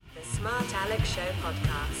Alex Show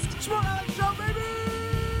podcast. Smart Alex Show,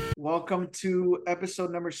 baby! Welcome to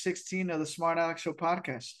episode number 16 of the Smart Alex Show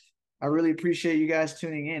podcast. I really appreciate you guys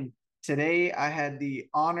tuning in. Today, I had the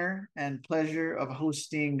honor and pleasure of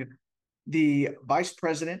hosting the Vice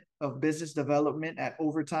President of Business Development at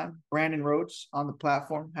Overtime, Brandon Rhodes, on the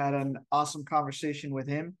platform. Had an awesome conversation with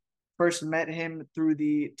him. First met him through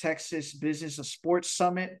the Texas Business of Sports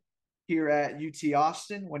Summit here at UT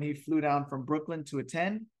Austin when he flew down from Brooklyn to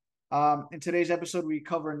attend. In today's episode, we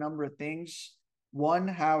cover a number of things. One,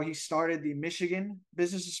 how he started the Michigan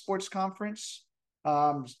Business of Sports Conference.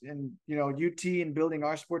 And UT and building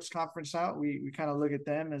our sports conference out, we kind of look at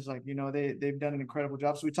them as like, they've done an incredible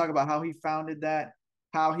job. So we talk about how he founded that,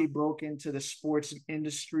 how he broke into the sports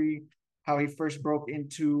industry, how he first broke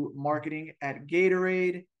into marketing at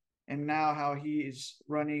Gatorade, and now how he is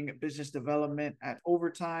running business development at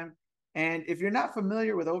Overtime. And if you're not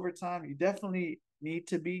familiar with Overtime, you definitely need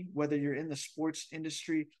to be, whether you're in the sports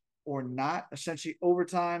industry or not. Essentially,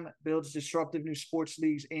 Overtime builds disruptive new sports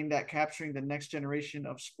leagues aimed at capturing the next generation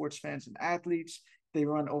of sports fans and athletes. They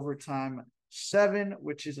run Overtime 7,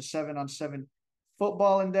 which is a 7-on-7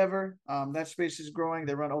 football endeavor. That space is growing.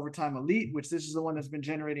 They run Overtime Elite, which this is the one that's been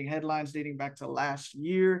generating headlines dating back to last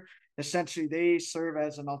year. Essentially, they serve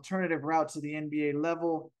as an alternative route to the NBA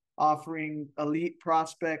level, offering elite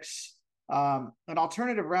prospects an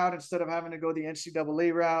alternative route. Instead of having to go the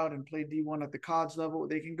NCAA route and play D1 at the college level,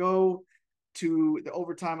 they can go to the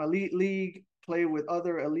Overtime Elite League, play with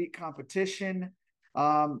other elite competition,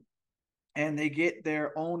 and they get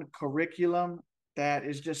their own curriculum that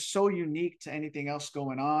is just so unique to anything else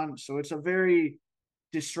going on. So it's a very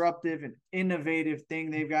disruptive and innovative thing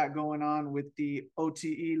they've got going on with the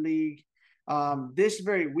OTE League. This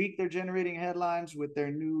very week, they're generating headlines with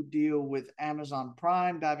their new deal with Amazon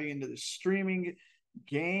Prime, diving into the streaming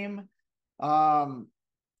game.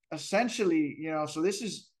 Essentially, so this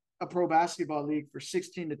is a pro basketball league for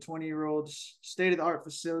 16 to 20-year-olds, state-of-the-art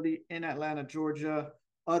facility in Atlanta, Georgia.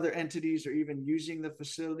 Other entities are even using the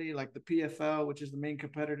facility, like the PFL, which is the main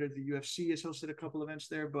competitor. The UFC has hosted a couple events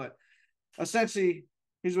there. But essentially,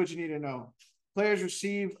 here's what you need to know. Players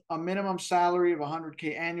receive a minimum salary of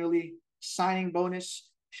 $100K annually, signing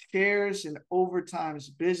bonus, shares in Overtime's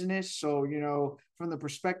business. So, from the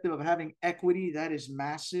perspective of having equity, that is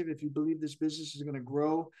massive. If you believe this business is going to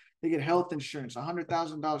grow, they get health insurance,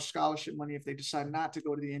 $100,000 scholarship money if they decide not to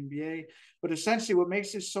go to the NBA. But essentially, what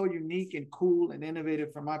makes this so unique and cool and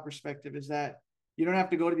innovative from my perspective is that you don't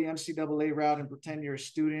have to go to the NCAA route and pretend you're a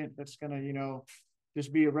student that's going to,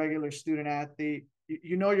 just be a regular student athlete.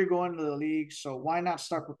 You're going to the league, so why not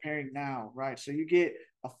start preparing now, right? So you get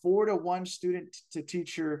a 4-to-1 student to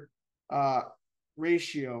teacher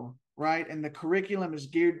ratio, right? And the curriculum is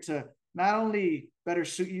geared to not only better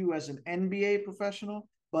suit you as an NBA professional,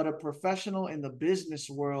 but a professional in the business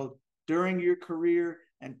world during your career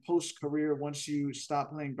and post-career once you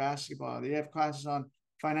stop playing basketball. They have classes on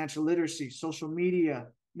financial literacy, social media,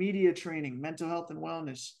 media training, mental health and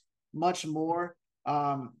wellness, much more.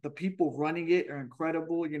 The people running it are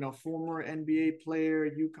incredible. Former NBA player,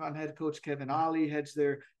 UConn head coach Kevin Ollie heads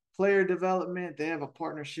their player development. They have a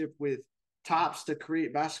partnership with Topps to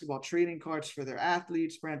create basketball trading cards for their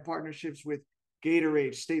athletes, brand partnerships with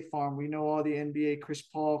Gatorade, State Farm. We know all the NBA Chris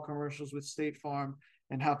Paul commercials with State Farm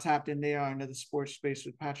and how tapped in they are into the sports space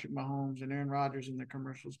with Patrick Mahomes and Aaron Rodgers in their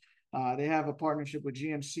commercials. They have a partnership with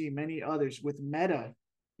GMC, many others, with Meta,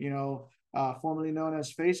 formerly known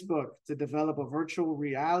as Facebook, to develop a virtual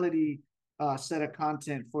reality set of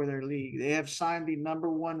content for their league. They have signed the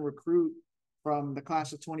 #1 recruit from the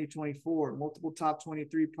class of 2024, multiple top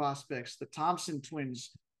 23 prospects, the Thompson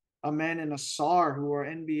twins, Amen and Asar, who are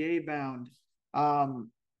NBA bound.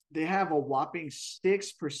 They have a whopping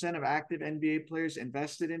 6% of active NBA players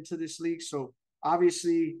invested into this league. So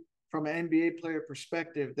obviously, from an NBA player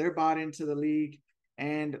perspective, they're bought into the league.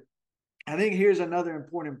 And I think here's another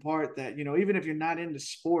important part that, even if you're not into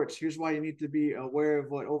sports, here's why you need to be aware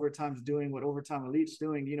of what Overtime's doing, what Overtime Elite's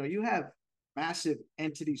doing. You have massive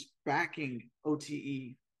entities backing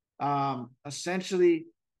OTE. Essentially,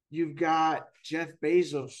 you've got Jeff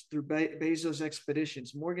Bezos through Bezos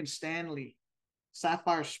Expeditions, Morgan Stanley,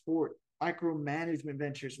 Sapphire Sport, Micromanagement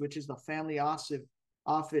Ventures, which is the family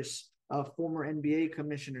office of former NBA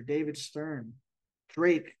Commissioner David Stern,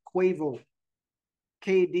 Drake, Quavo,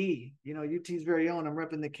 KD, UT's very own. I'm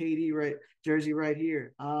repping the KD jersey right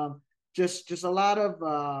here. Just a lot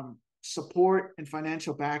of support and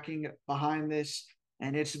financial backing behind this,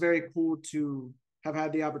 and it's very cool to have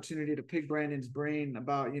had the opportunity to pick Brandon's brain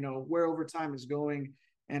about where Overtime is going,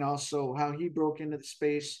 and also how he broke into the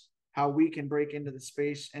space, how we can break into the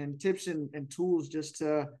space, and tips and tools just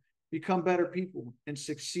to become better people and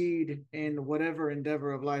succeed in whatever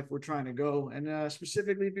endeavor of life we're trying to go. And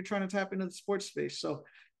specifically, if you're trying to tap into the sports space. So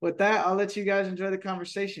with that, I'll let you guys enjoy the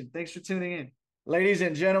conversation. Thanks for tuning in. Ladies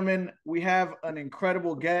and gentlemen, we have an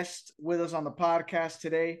incredible guest with us on the podcast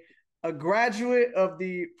today, a graduate of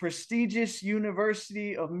the prestigious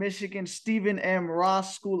University of Michigan Stephen M.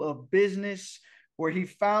 Ross School of Business, where he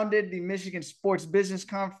founded the Michigan Sports Business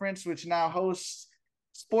Conference, which now hosts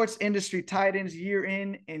sports industry titans year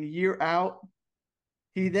in and year out.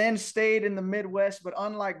 He then stayed in the Midwest, but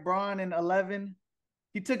unlike Braun in 11,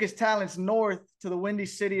 he took his talents north to the windy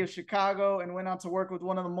city of Chicago and went on to work with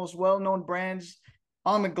one of the most well-known brands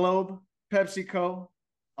on the globe, PepsiCo,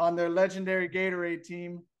 on their legendary Gatorade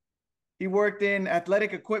team. He worked in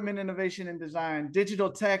athletic equipment innovation and design,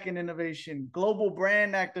 digital tech and innovation, global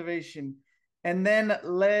brand activation, and then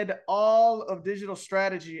led all of digital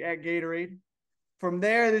strategy at Gatorade. From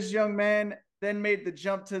there, this young man then made the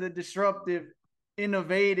jump to the disruptive,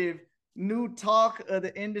 innovative, new talk of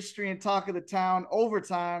the industry and talk of the town,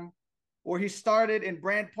 Overtime, where he started in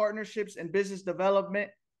brand partnerships and business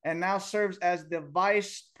development and now serves as the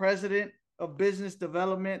vice president of business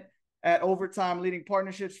development at Overtime, leading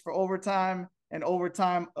partnerships for Overtime and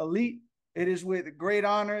Overtime Elite. It is with great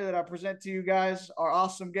honor that I present to you guys our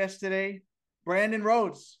awesome guest today, Brandon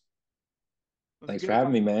Rhodes. Thanks for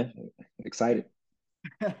having me, man. Excited.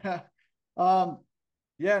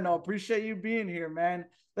 Appreciate you being here, man.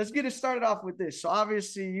 Let's get it started off with this. So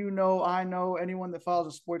obviously, I know, anyone that follows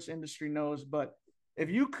the sports industry knows, but if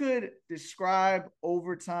you could describe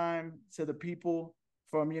Overtime to the people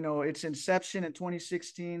from, its inception in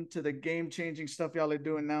 2016 to the game-changing stuff y'all are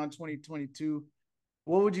doing now in 2022,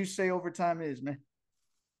 what would you say Overtime is, man?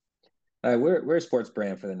 We're a sports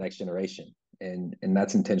brand for the next generation, and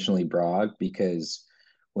that's intentionally broad because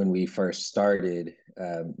when we first started,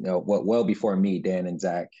 well before me, Dan and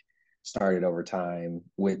Zach started Overtime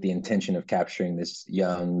with the intention of capturing this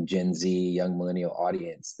young Gen Z, young millennial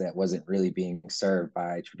audience that wasn't really being served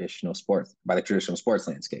by the traditional sports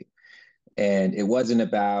landscape. And it wasn't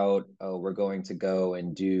about, we're going to go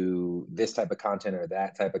and do this type of content or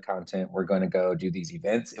that type of content. We're going to go do these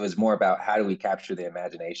events. It was more about how do we capture the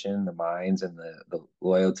imagination, the minds, and the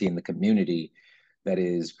loyalty in the community that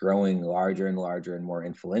is growing larger and larger and more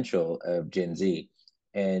influential of Gen Z.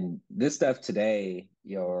 And this stuff today,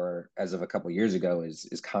 as of a couple of years ago,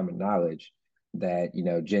 is common knowledge that,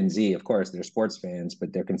 Gen Z, of course, they're sports fans,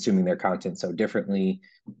 but they're consuming their content so differently.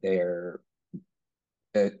 Their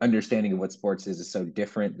understanding of what sports is so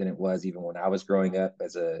different than it was even when I was growing up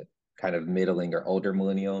as a kind of middling or older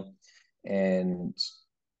millennial. And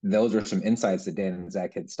those were some insights that Dan and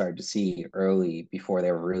Zach had started to see early before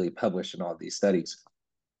they were really published in all these studies.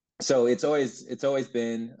 So it's always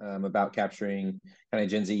been about capturing kind of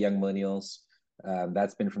Gen Z young millennials.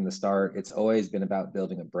 That's been from the start. It's always been about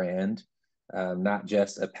building a brand, not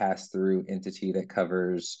just a pass-through entity that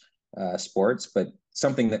covers sports, but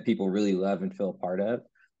something that people really love and feel a part of.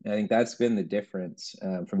 And I think that's been the difference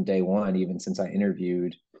from day one, even since I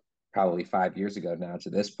interviewed probably 5 years ago now to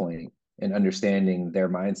this point, and understanding their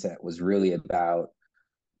mindset was really about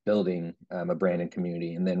building a brand and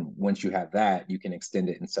community. And then once you have that, you can extend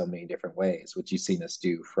it in so many different ways, which you've seen us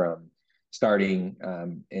do from starting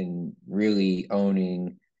and really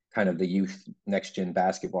owning kind of the youth next gen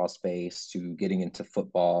basketball space to getting into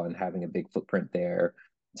football and having a big footprint there,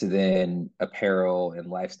 to then apparel and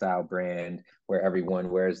lifestyle brand where everyone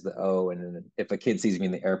wears the O. And then if a kid sees me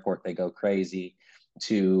in the airport, they go crazy,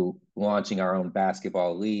 to launching our own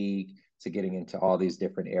basketball league, to getting into all these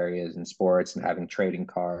different areas in sports and having trading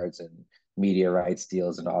cards and media rights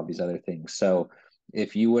deals and all these other things. So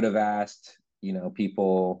if you would have asked,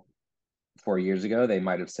 people 4 years ago, they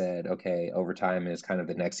might have said, okay, Overtime is kind of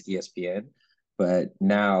the next ESPN. But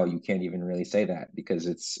now you can't even really say that because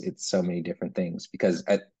it's so many different things, because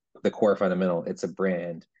at the core fundamental, it's a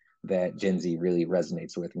brand that Gen Z really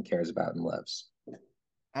resonates with and cares about and loves.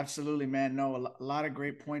 Absolutely, man. No, a lot of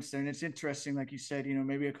great points there. And it's interesting, like you said,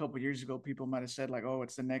 maybe a couple of years ago, people might have said like, oh,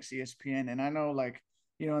 it's the next ESPN. And I know, like,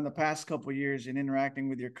 in the past couple of years in interacting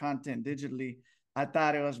with your content digitally, I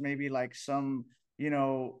thought it was maybe like some,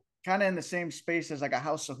 kind of in the same space as like a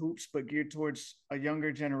House of Hoops, but geared towards a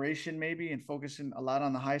younger generation maybe, and focusing a lot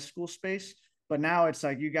on the high school space. But now it's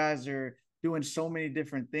like you guys are doing so many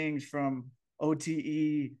different things, from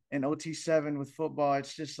OTE and OT7 with football.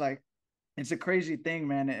 It's just like, it's a crazy thing,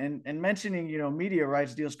 man. And mentioning, media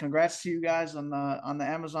rights deals, congrats to you guys on the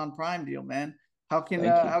Amazon Prime deal, man. How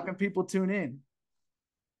can people tune in?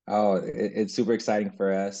 Oh, it's super exciting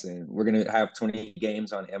for us. And we're going to have 20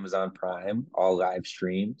 games on Amazon Prime, all live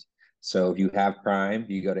streamed. So if you have Prime,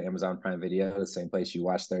 you go to Amazon Prime Video, the same place you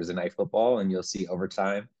watch Thursday Night Football, and you'll see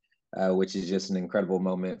Overtime, which is just an incredible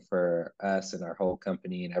moment for us and our whole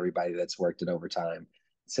company and everybody that's worked at Overtime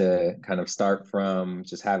to kind of start from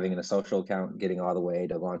just having a social account, getting all the way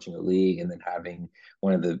to launching a league, and then having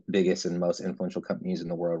one of the biggest and most influential companies in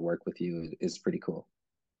the world work with you is pretty cool.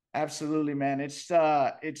 Absolutely, man. It's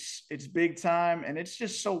big time, and it's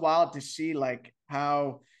just so wild to see like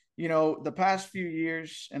how, the past few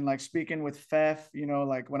years, and like speaking with Fef,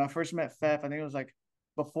 like when I first met Fef, I think it was like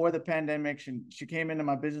before the pandemic. She came into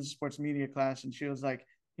my business sports media class, and she was like,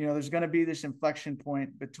 there's going to be this inflection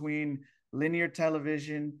point between linear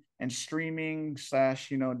television and streaming slash,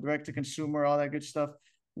 direct to consumer, all that good stuff,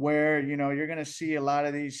 where you're going to see a lot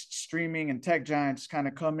of these streaming and tech giants kind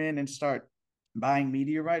of come in and start buying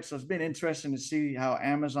media rights. So it's been interesting to see how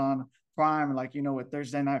Amazon Prime, like, with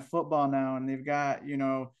Thursday Night Football now, and they've got,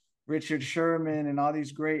 Richard Sherman and all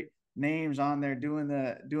these great names on there doing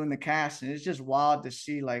the cast. And it's just wild to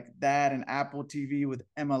see like that, and Apple TV with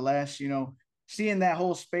MLS, seeing that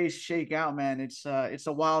whole space shake out, man. It's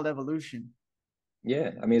a wild evolution.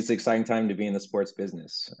 Yeah, I mean, it's an exciting time to be in the sports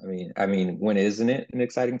business. I mean, when isn't it an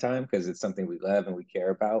exciting time? Because it's something we love and we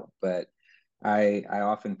care about. But I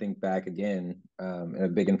often think back again, and a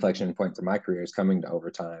big inflection point for my career is coming to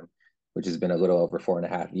Overtime, which has been a little over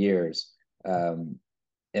 4.5 years.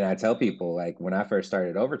 And I tell people, like, when I first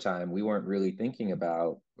started Overtime, we weren't really thinking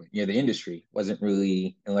about, the industry wasn't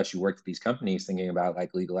really, unless you worked at these companies, thinking about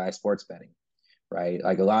like legalized sports betting, right?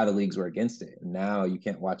 Like a lot of the leagues were against it. And now you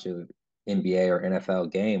can't watch a NBA or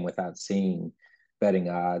NFL game without seeing betting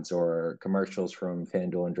odds or commercials from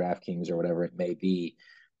FanDuel and DraftKings or whatever it may be.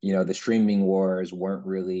 The streaming wars weren't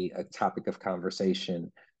really a topic of conversation,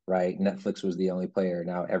 right? Netflix was the only player.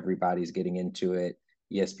 Now everybody's getting into it.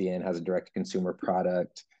 ESPN has a direct consumer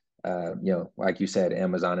product. Like you said,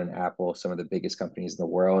 Amazon and Apple, some of the biggest companies in the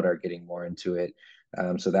world, are getting more into it.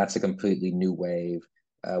 So that's a completely new wave.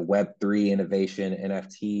 Web3 innovation,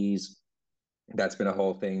 NFTs, that's been a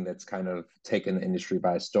whole thing that's kind of taken the industry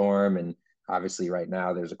by storm. And obviously right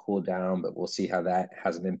now there's a cool down, but we'll see how that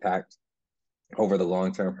has an impact over the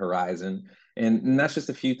long-term horizon. And that's just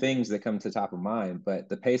a few things that come to top of mind, but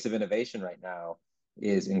the pace of innovation right now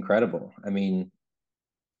is incredible. I mean,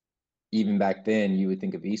 even back then you would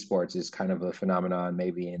think of esports as kind of a phenomenon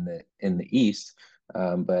maybe in the East.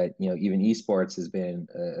 But even esports has been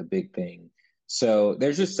a big thing. So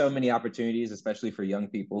there's just so many opportunities, especially for young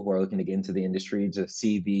people who are looking to get into the industry, to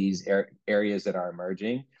see these areas that are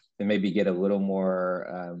emerging and maybe get a little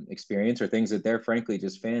more experience, or things that they're frankly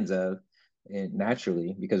just fans of, and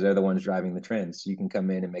naturally, because they're the ones driving the trends. You can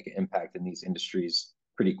come in and make an impact in these industries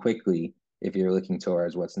pretty quickly if you're looking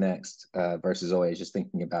towards what's next, versus always just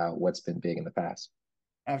thinking about what's been big in the past.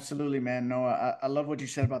 Absolutely, man. No, I love what you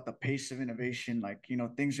said about the pace of innovation. Like,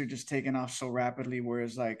 things are just taking off so rapidly.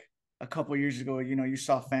 Whereas like a couple years ago, you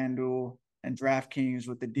saw FanDuel and DraftKings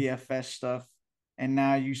with the DFS stuff. And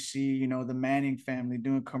now you see, the Manning family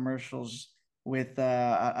doing commercials with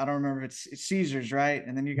I don't remember, it's Caesars, right?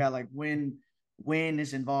 And then you got like Win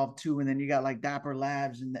is involved too. And then you got like Dapper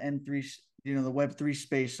Labs and the N3, the Web3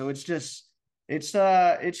 space. So it's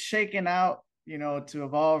shaking out, to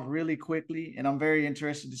evolve really quickly. And I'm very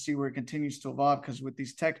interested to see where it continues to evolve, because with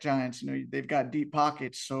these tech giants, they've got deep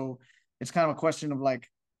pockets. So it's kind of a question of like,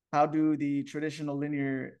 how do the traditional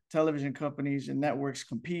linear television companies and networks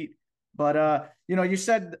compete? But you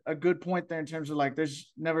said a good point there in terms of like,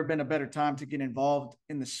 there's never been a better time to get involved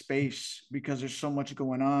in the space because there's so much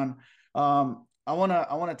going on. I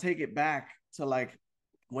wanna take it back to like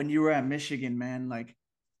when you were at Michigan, man. Like,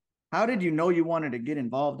 how did you know you wanted to get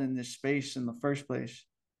involved in this space in the first place?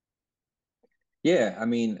 Yeah, I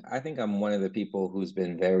mean, I think I'm one of the people who's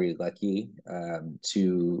been very lucky,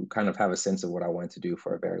 to kind of have a sense of what I wanted to do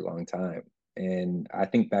for a very long time. And I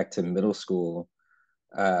think back to middle school,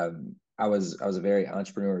 I was a very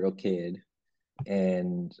entrepreneurial kid,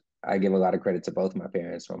 and I give a lot of credit to both my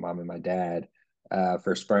parents, my mom and my dad,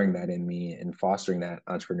 for spurring that in me and fostering that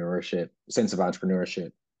entrepreneurship sense of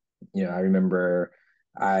entrepreneurship. I remember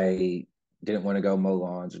I didn't want to go mow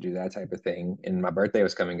lawns or do that type of thing. And my birthday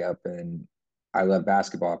was coming up, and I love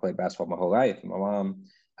basketball. I played basketball my whole life. My mom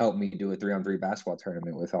helped me do a 3-on-3 basketball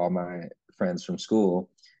tournament with all my friends from school.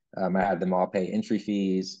 I had them all pay entry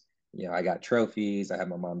fees. I got trophies. I had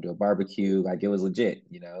my mom do a barbecue. Like, it was legit,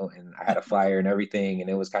 and I had a flyer and everything. And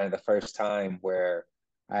it was kind of the first time where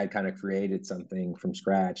I had kind of created something from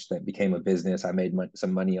scratch that became a business. I made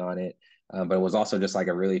some money on it. But it was also just like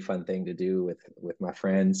a really fun thing to do with my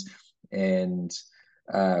friends. And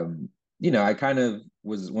I kind of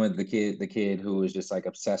was one of the kid who was just like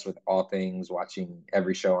obsessed with all things, watching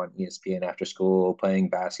every show on ESPN after school, playing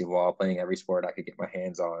basketball, playing every sport I could get my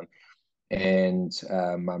hands on. And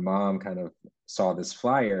my mom kind of saw this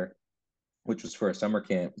flyer, which was for a summer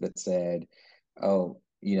camp that said, "Oh,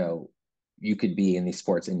 you could be in the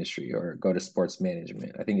sports industry or go to sports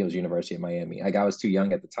management." I think it was University of Miami. Like I was too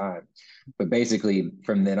young at the time, but basically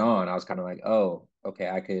from then on, I was kind of like, "Oh, okay,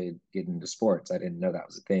 I could get into sports." I didn't know that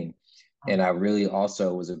was a thing, and I really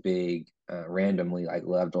also was a big randomly like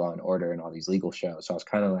loved Law and Order and all these legal shows. So I was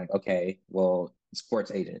kind of like, okay, well,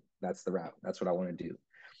 sports agent, that's the route. That's what I want to do.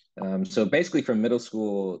 So basically, from middle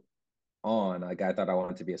school on, like I thought I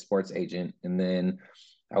wanted to be a sports agent, and then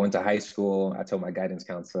I went to high school. I told my guidance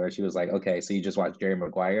counselor. She was like, "Okay, so you just watch Jerry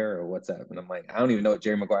Maguire, or what's up?" And I'm like, "I don't even know what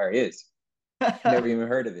Jerry Maguire is. Never even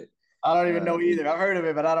heard of it." I don't even know either. I've heard of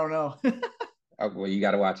it, but I don't know. Well, you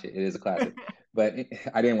got to watch it. It is a classic. But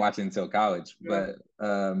I didn't watch it until college. But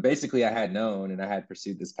basically, I had known and I had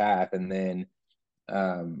pursued this path, and then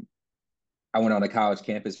um, I went on a college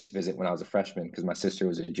campus visit when I was a freshman because my sister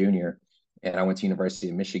was a junior, and I went to University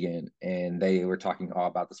of Michigan, and they were talking all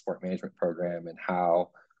about the sport management program and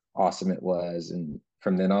how awesome it was. And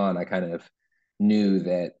from then on, I kind of knew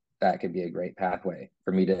that that could be a great pathway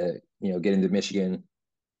for me to, get into Michigan.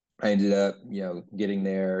 I ended up, getting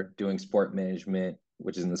there, doing sport management,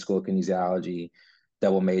 which is in the School of Kinesiology,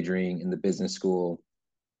 double majoring in the business school,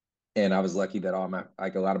 and I was lucky that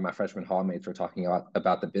a lot of my freshman hallmates were talking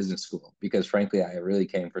about the business school because frankly, I really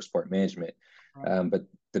came for sport management. But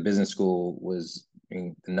the business school was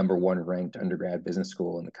the number one ranked undergrad business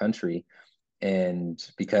school in the country. And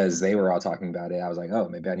because they were all talking about it, I was like, oh,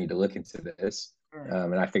 maybe I need to look into this.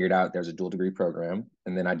 And I figured out there's a dual degree program.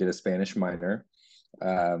 And then I did a Spanish minor.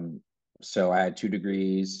 So I had 2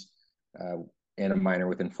 degrees and a minor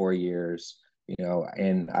within 4 years,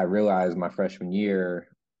 and I realized my freshman year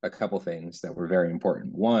a couple things that were very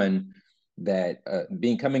important. One, that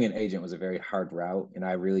becoming an agent was a very hard route, and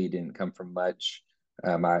I really didn't come from much.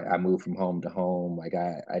 I moved from home to home. Like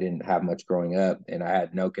I didn't have much growing up, and I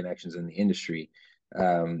had no connections in the industry.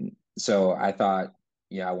 So I thought,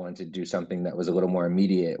 I wanted to do something that was a little more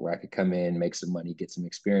immediate, where I could come in, make some money, get some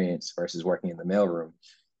experience, versus working in the mailroom.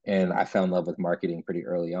 And I fell in love with marketing pretty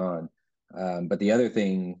early on. But the other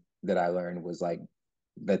thing that I learned was like,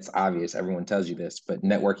 that's obvious. Everyone tells you this, but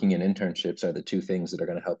networking and internships are the two things that are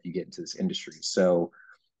going to help you get into this industry. So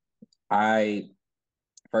I,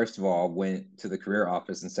 first of all, went to the career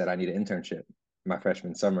office and said, I need an internship my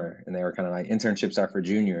freshman summer. And they were kind of like, internships are for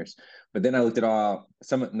juniors. But then I looked at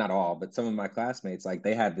not all, but some of my classmates, like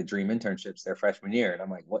they had the dream internships their freshman year. And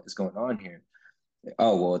I'm like, what is going on here?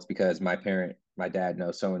 Oh, well, it's because my dad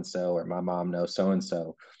knows so and so, or my mom knows so and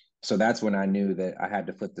so. So that's when I knew that I had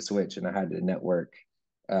to flip the switch and I had to network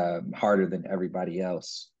harder than everybody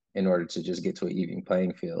else in order to just get to an even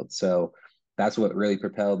playing field. So that's what really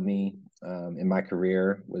propelled me in my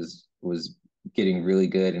career was getting really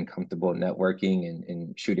good and comfortable networking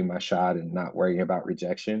and shooting my shot and not worrying about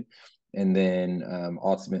rejection. And then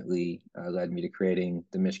ultimately led me to creating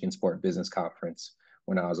the Michigan Sport Business Conference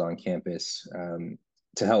when I was on campus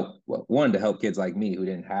to help, to help kids like me who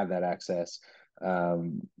didn't have that access,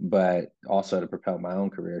 but also to propel my own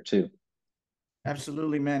career too.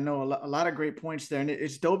 Absolutely, man. No, a lot of great points there. And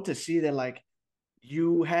it's dope to see that like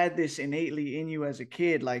you had this innately in you as a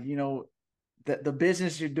kid, like, the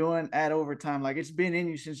business you're doing at overtime, like it's been in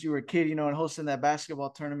you since you were a kid, and hosting that basketball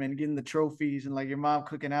tournament and getting the trophies and like your mom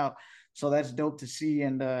cooking out. So that's dope to see.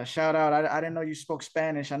 And shout out. I didn't know you spoke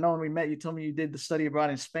Spanish. I know when we met, you told me you did the study abroad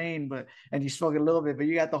in Spain, and you spoke a little bit, but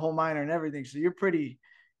you got the whole minor and everything. So you're pretty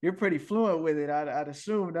fluent with it. I'd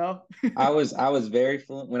assume, no? I was very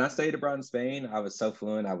fluent. When I stayed abroad in Spain, I was so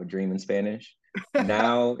fluent I would dream in Spanish.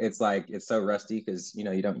 Now it's like it's so rusty because you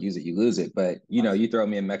don't use it, you lose it. But you throw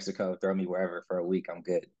me in Mexico, throw me wherever for a week, I'm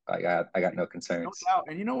good. I got no No concerns. doubt.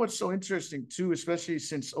 And you know what's so interesting too, especially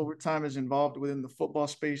since overtime is involved within the football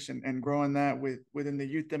space and growing that within the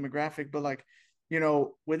youth demographic. But like,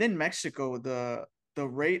 within Mexico, the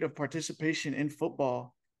rate of participation in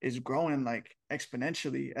football is growing like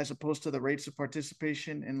exponentially as opposed to the rates of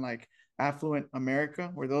participation in like affluent America,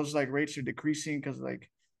 where those like rates are decreasing because like,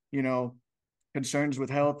 you know, concerns with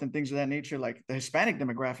health and things of that nature. Like the Hispanic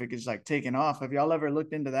demographic is like taking off. Have y'all ever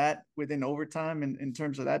looked into that within overtime in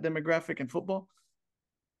terms of that demographic in football?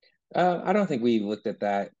 I don't think we looked at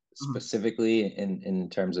that Mhm. specifically in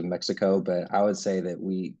terms of Mexico, but I would say that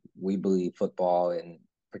we believe football and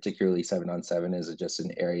particularly 7-on-7 is just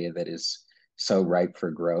an area that is so ripe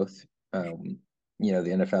for growth. Um, the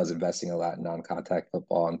NFL is investing a lot in non-contact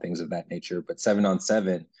football and things of that nature, but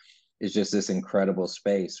 7-on-7 is just this incredible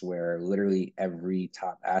space where literally every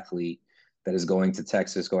top athlete that is going to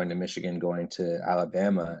Texas, going to Michigan, going to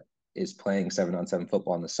Alabama is playing 7-on-7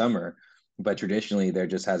 football in the summer. But traditionally, there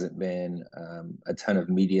just hasn't been a ton of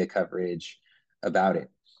media coverage about it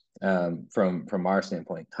from our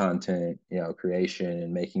standpoint, content, creation,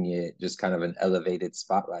 and making it just kind of an elevated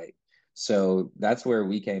spotlight. So that's where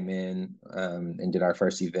we came in and did our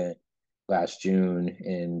first event last June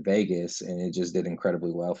in Vegas, and it just did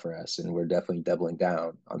incredibly well for us. And we're definitely doubling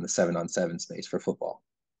down on the 7-on-7 space for football.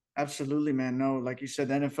 Absolutely, man. No, like you said,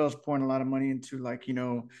 the NFL is pouring a lot of money into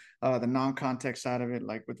the non-contact side of it,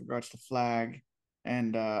 like with regards to flag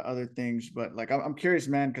and other things. But like, I'm curious,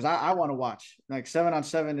 man, because I want to watch. Like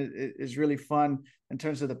 7-on-7 is really fun in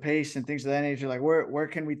terms of the pace and things of that nature. Like, where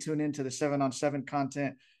can we tune into the 7-on-7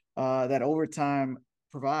 content that Overtime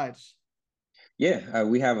provides? Yeah,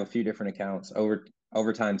 we have a few different accounts.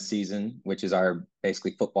 Overtime Season, which is our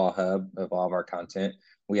basically football hub of all of our content.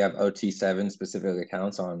 We have OT7 specific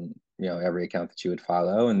accounts on every account that you would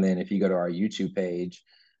follow, and then if you go to our YouTube page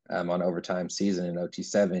on Overtime Season and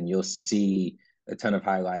OT7, you'll see a ton of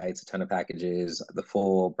highlights, a ton of packages, the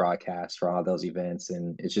full broadcast for all those events,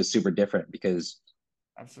 and it's just super different because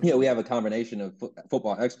we have a combination of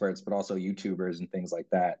football experts, but also YouTubers and things like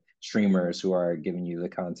that, streamers who are giving you the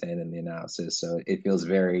content and the analysis. So it feels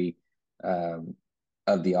very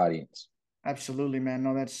of the audience. Absolutely, man.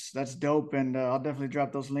 No, that's dope. And I'll definitely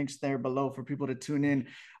drop those links there below for people to tune in.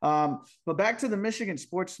 But back to the Michigan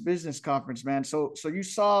Sports Business Conference, man. So you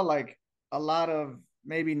saw like a lot of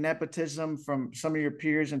maybe nepotism from some of your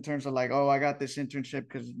peers in terms of like, oh, I got this internship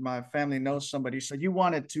because my family knows somebody. So you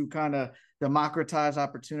wanted to kind of democratize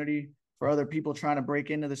opportunity for other people trying to break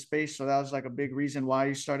into the space. So that was like a big reason why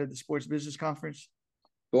you started the Sports Business Conference.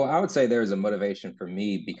 Well, I would say there was a motivation for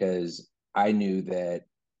me because I knew that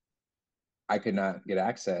I could not get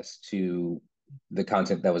access to the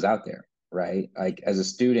content that was out there, right? Like as a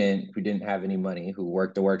student who didn't have any money, who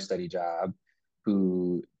worked a work study job,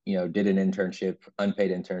 who did an internship,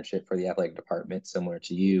 unpaid internship for the athletic department, similar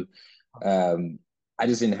to you. I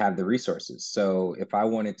just didn't have the resources. So if I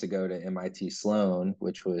wanted to go to MIT Sloan,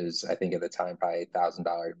 which was I think at the time probably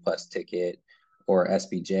 $1,000 plus ticket, or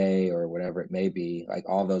SBJ or whatever it may be, like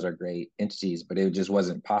all those are great entities, but it just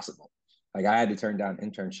wasn't possible. Like I had to turn down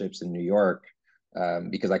internships in New York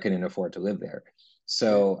because I couldn't afford to live there.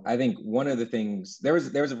 So I think one of the things there was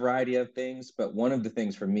a variety of things, but one of the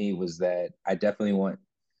things for me was that I definitely want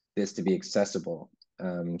this to be accessible.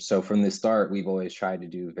 So from the start, we've always tried to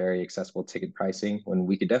do very accessible ticket pricing when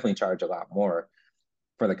we could definitely charge a lot more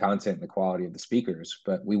for the content and the quality of the speakers,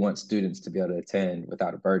 but we want students to be able to attend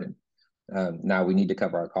without a burden. Now we need to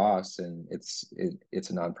cover our costs, and it's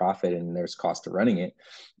a nonprofit, and there's cost to running it.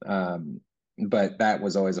 But that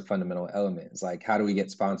was always a fundamental element. It's like, how do we get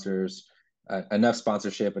sponsors, enough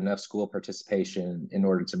sponsorship, enough school participation in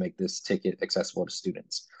order to make this ticket accessible to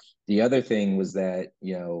students? The other thing was that,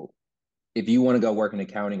 if you want to go work in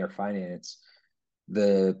accounting or finance,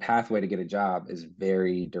 the pathway to get a job is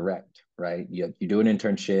very direct, right? You do an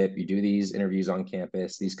internship, you do these interviews on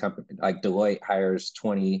campus. These companies like Deloitte hires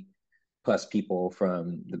 20 plus people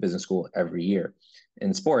from the business school every year.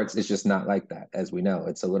 In sports, it's just not like that, as we know.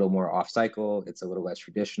 It's a little more off cycle, it's a little less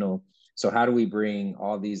traditional. So how do we bring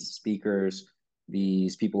all these speakers,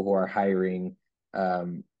 these people who are hiring,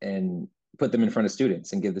 and put them in front of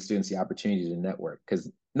students and give the students the opportunity to network? Because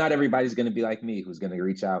not everybody's going to be like me, who's going to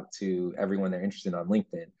reach out to everyone they're interested in on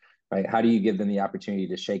LinkedIn, right? How do you give them the opportunity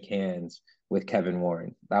to shake hands with Kevin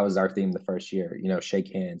Warren? That was our theme the first year,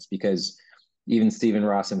 shake hands, because even Stephen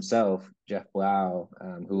Ross himself, Jeff Blau,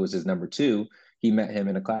 who was his number 2, he met him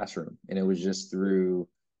in a classroom. And it was just through,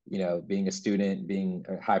 being a student, being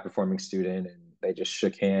a high performing student, and they just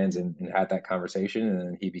shook hands and had that conversation. And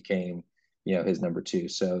then he became, his number 2.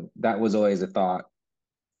 So that was always a thought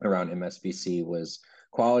around MSBC, was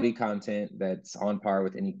quality content that's on par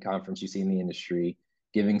with any conference you see in the industry,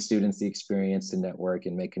 giving students the experience to network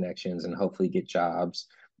and make connections and hopefully get jobs,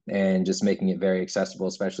 and just making it very accessible,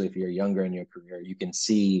 especially if you're younger in your career. You can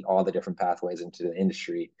see all the different pathways into the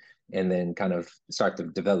industry and then kind of start to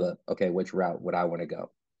develop, okay, which route would I want to go?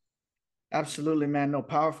 Absolutely, man. No,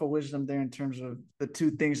 powerful wisdom there in terms of the two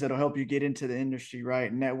things that'll help you get into the industry,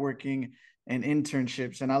 right? Networking and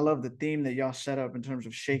internships. And I love the theme that y'all set up in terms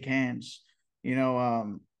of shake hands. A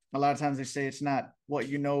lot of times they say it's not what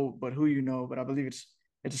you know, but who you know. But I believe it's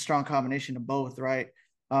a strong combination of both, right?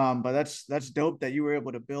 But that's dope that you were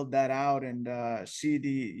able to build that out and see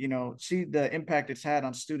the impact it's had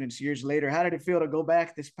on students years later. How did it feel to go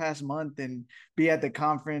back this past month and be at the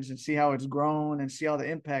conference and see how it's grown and see all the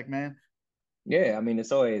impact, man? Yeah, I mean,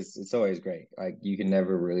 it's always great. Like you can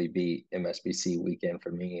never really beat MSBC weekend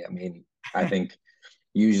for me. I mean, I think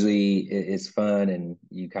usually it's fun and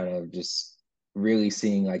you kind of just really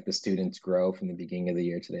seeing like the students grow from the beginning of the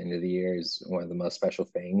year to the end of the year is one of the most special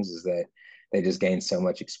things, is that they just gain so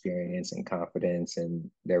much experience and confidence and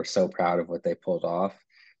they're so proud of what they pulled off.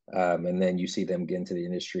 And then you see them get into the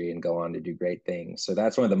industry and go on to do great things. So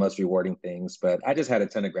that's one of the most rewarding things. But I just had a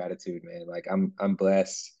ton of gratitude, man. Like I'm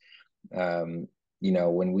blessed. um,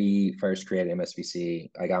 when we first created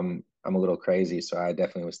MSBC, like I'm a little crazy, so I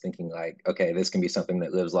definitely was thinking like, okay, this can be something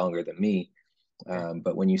that lives longer than me.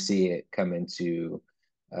 But when you see it come into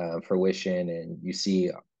fruition, and you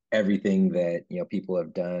see everything that people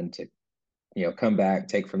have done to come back,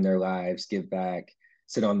 take from their lives, give back,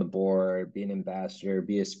 sit on the board, be an ambassador,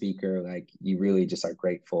 be a speaker, like you really just are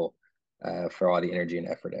grateful for all the energy and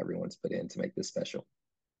effort everyone's put in to make this special.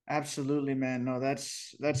 Absolutely, man. No,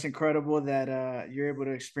 that's incredible that you're able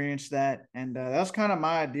to experience that. And that's kind of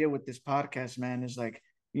my idea with this podcast, man, is like,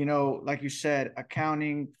 like you said,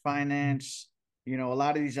 accounting, finance, a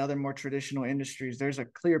lot of these other more traditional industries, there's a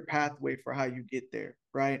clear pathway for how you get there,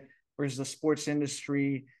 right? Whereas the sports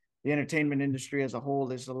industry, the entertainment industry as a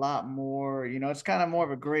whole is a lot more, it's kind of more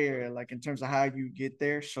of a gray area, like in terms of how you get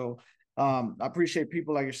there. So I appreciate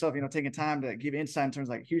people like yourself, taking time to give insight in terms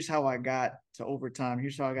of like, here's how I got to overtime,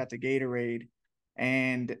 here's how I got to Gatorade,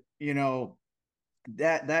 and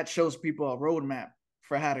that shows people a roadmap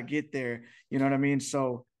for how to get there. You know what I mean?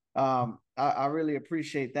 So I really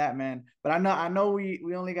appreciate that, man. But I know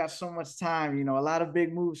we only got so much time. A lot of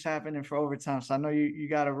big moves happening for overtime, so I know you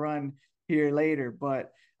got to run here later.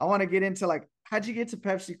 But I want to get into like, how'd you get to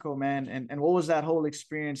PepsiCo, man, and what was that whole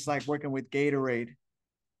experience like working with Gatorade?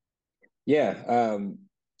 Yeah.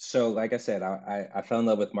 So like I said, I fell in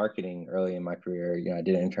love with marketing early in my career. I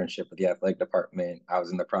did an internship with the athletic department. I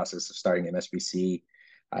was in the process of starting MSBC.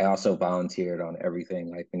 I also volunteered on everything.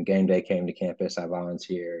 Like when game day came to campus, I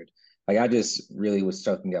volunteered. Like I just really was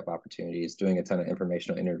soaking up opportunities, doing a ton of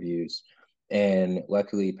informational interviews. And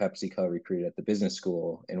luckily, PepsiCo recruited at the business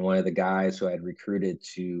school. And one of the guys who I had recruited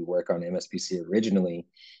to work on MSBC originally,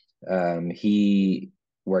 he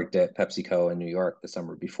worked at PepsiCo in New York the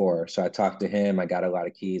summer before. So I talked to him. I got a lot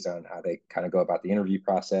of keys on how they kind of go about the interview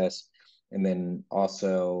process. And then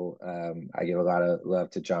also, I give a lot of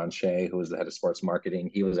love to John Shea, who was the head of sports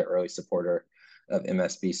marketing. He was an early supporter of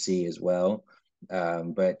MSBC as well.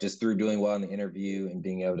 But just through doing well in the interview and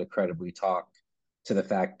being able to credibly talk to the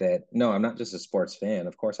fact that, no, I'm not just a sports fan.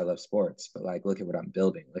 Of course, I love sports, but like, look at what I'm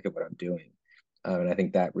building, look at what I'm doing. And I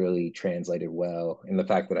think that really translated well. And the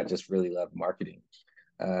fact that I just really love marketing,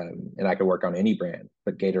 and I could work on any brand,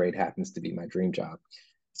 but Gatorade happens to be my dream job.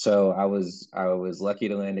 So I was lucky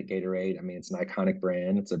to land at Gatorade. I mean, it's an iconic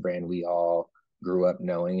brand. It's a brand we all grew up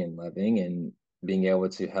knowing and loving, and being able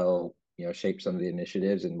to help shape some of the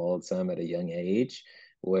initiatives and mold some at a young age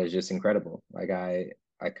was just incredible. Like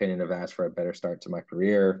I couldn't have asked for a better start to my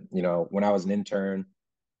career. When I was an intern,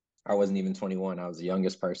 I wasn't even 21. I was the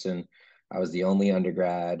youngest person. I was the only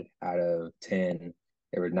undergrad out of 10.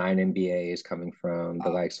 There were 9 MBAs coming from the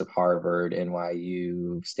likes of Harvard,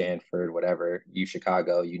 NYU, Stanford, whatever, U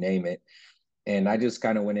Chicago, you name it. And I just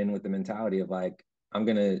kind of went in with the mentality of like, I'm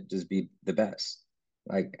going to just be the best.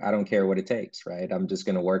 Like, I don't care what it takes, right? I'm just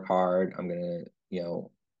going to work hard. I'm going to,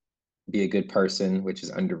 be a good person, which is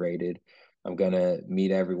underrated. I'm going to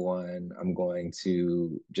meet everyone. I'm going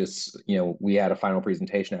to just, we had a final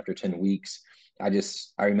presentation after 10 weeks. I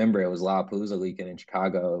remember it was Lollapalooza weekend in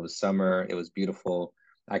Chicago. It was summer. It was beautiful.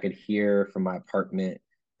 I could hear from my apartment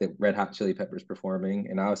that Red Hot Chili Peppers performing.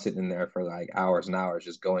 And I was sitting in there for like hours and hours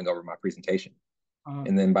just going over my presentation. Uh,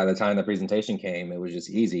 And then by the time the presentation came, it was just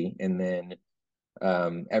easy. And then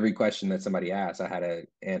every question that somebody asked, I had to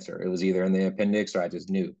answer. It was either in the appendix or I just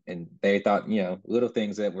knew. And they thought, little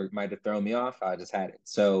things that might have thrown me off, I just had it.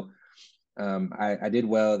 So I did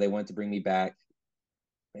well. They wanted to bring me back.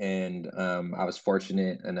 And I was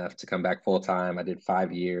fortunate enough to come back full time. I did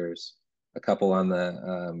 5 years, a couple on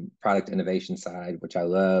the product innovation side, which I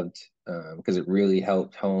loved because it really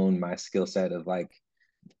helped hone my skill set of like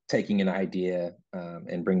taking an idea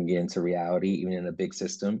and bringing it into reality, even in a big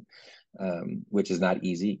system, which is not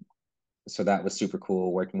easy. So that was super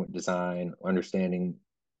cool, working with design, understanding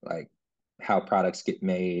like how products get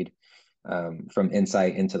made, from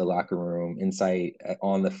insight into the locker room, insight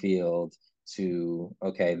on the field to,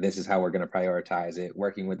 okay, this is how we're going to prioritize it,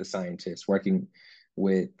 working with the scientists, working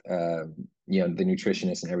with, the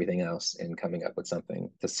nutritionists and everything else, and coming up with something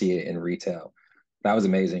to see it in retail. That was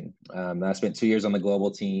amazing. I spent 2 years on the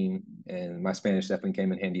global team, and my Spanish definitely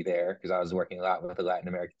came in handy there because I was working a lot with the Latin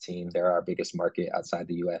American team. They're our biggest market outside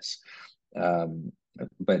the US. Um,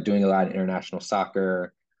 but doing a lot of international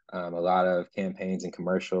soccer, a lot of campaigns and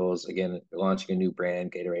commercials. Again, launching a new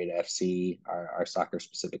brand, Gatorade FC, our soccer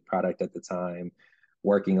specific product at the time,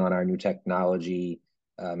 working on our new technology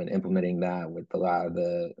and implementing that with a lot of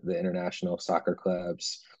the international soccer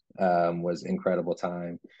clubs was incredible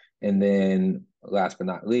time. And then last but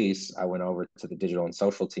not least, I went over to the digital and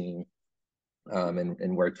social team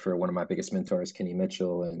and worked for one of my biggest mentors, Kenny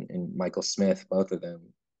Mitchell and Michael Smith, both of them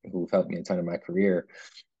who've helped me a ton in my career.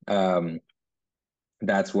 Um,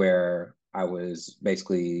 that's where I was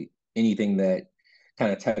basically anything that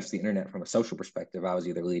kind of touched the internet from a social perspective, I was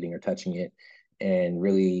either leading or touching it and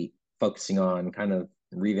really focusing on kind of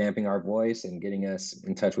revamping our voice and getting us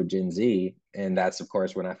in touch with Gen Z. And that's, of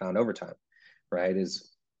course, when I found Overtime, right?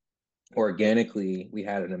 Is organically, we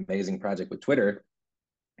had an amazing project with Twitter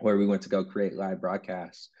where we went to go create live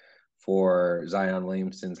broadcasts for Zion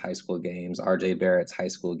Williamson's high school games, RJ Barrett's high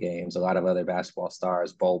school games, a lot of other basketball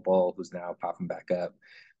stars, Bol, who's now popping back up.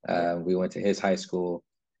 We went to his high school.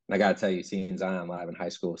 And I got to tell you, seeing Zion live in high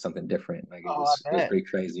school was something different. Like Oh, I it was bet. pretty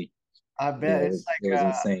crazy. I Yeah, bet. It's it like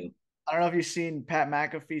was insane. I don't know if you've seen Pat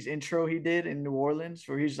McAfee's intro he did in New Orleans,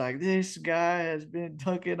 where he's like, "This guy has been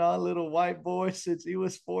dunking on little white boys since he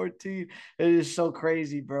was 14." It is so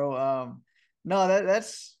crazy, bro. No,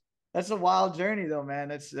 that's a wild journey though, man.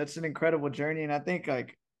 That's an incredible journey. And I think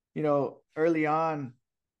like, early on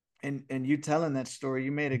and you telling that story,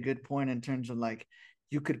 you made a good point in terms of like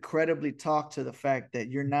you could credibly talk to the fact that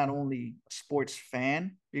you're not only a sports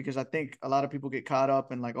fan, because I think a lot of people get caught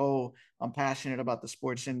up in like, oh, I'm passionate about the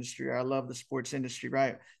sports industry, or I love the sports industry,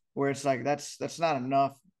 right? Where it's like that's not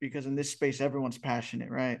enough, because in this space everyone's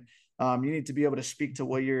passionate, right? You need to be able to speak to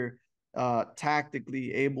what you're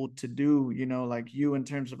tactically able to do, like you in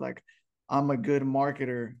terms of like, I'm a good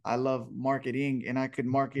marketer. I love marketing and I could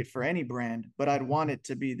market for any brand, but I'd want it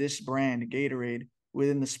to be this brand, Gatorade,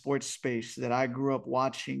 within the sports space that I grew up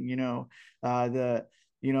watching, the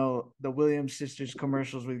the Williams sisters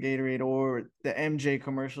commercials with Gatorade, or the MJ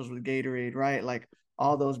commercials with Gatorade, right? Like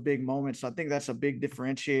all those big moments. So I think that's a big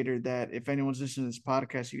differentiator that if anyone's listening to this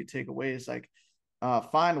podcast, you could take away is like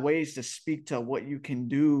find ways to speak to what you can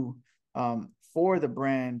do for the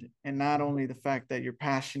brand, and not only the fact that you're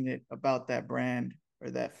passionate about that brand or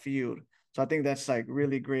that field. So I think that's like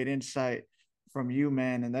really great insight from you,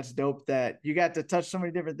 man. And that's dope that you got to touch so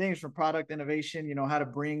many different things, from product innovation, how to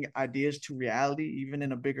bring ideas to reality, even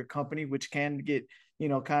in a bigger company, which can get,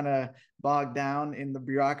 kind of bogged down in the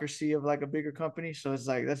bureaucracy of like a bigger company. So it's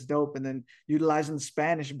like, that's dope. And then utilizing the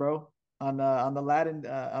Spanish, bro, on the Latin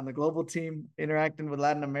on the global team, interacting with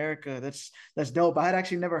Latin America. That's dope. I had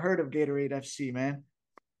actually never heard of Gatorade FC, man.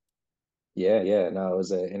 Yeah. No, it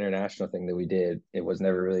was an international thing that we did. It was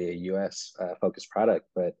never really a US focused product,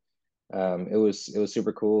 but it was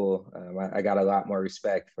super cool. I got a lot more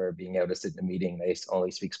respect for being able to sit in a meeting. They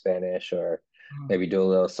only speak Spanish, or maybe do a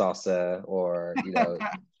little salsa, or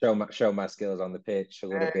show my skills on the pitch a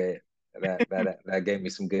little bit. That gave me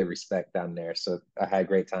some good respect down there. So I had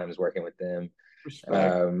great times working with them.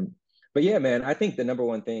 Respect. But yeah, man, I think the number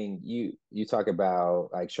one thing you talk about,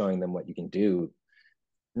 like showing them what you can do.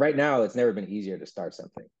 Right now, it's never been easier to start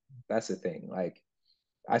something. That's the thing. Like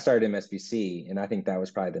I started MSBC, and I think that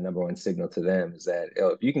was probably the number one signal to them is that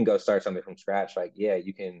if you can go start something from scratch, like, yeah,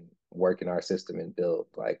 you can work in our system and build.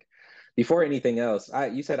 Like before anything else,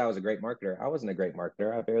 you said I was a great marketer. I wasn't a great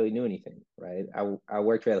marketer. I barely knew anything, right? I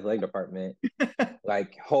worked for the athletic department,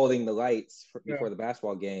 like holding the lights Yeah. before the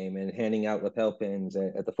basketball game and handing out lapel pins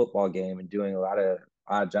at the football game and doing a lot of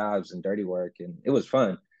odd jobs and dirty work. And it was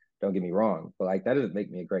fun. Don't get me wrong, but like that doesn't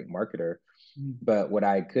make me a great marketer. But what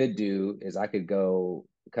I could do is I could go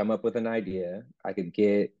come up with an idea. I could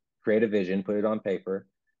create a vision, put it on paper,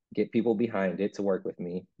 get people behind it to work with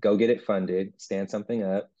me, go get it funded, stand something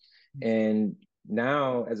up. And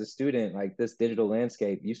now as a student, like this digital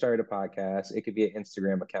landscape, you started a podcast, it could be an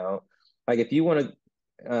Instagram account. Like if you want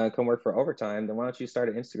to come work for Overtime, then why don't you start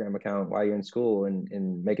an Instagram account while you're in school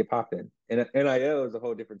and make it pop in? And NIL is a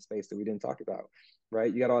whole different space that we didn't talk about,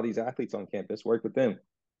 right? You got all these athletes on campus, work with them.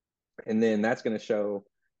 And then that's going to show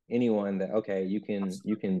anyone that, okay, you can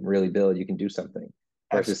really build, you can do something,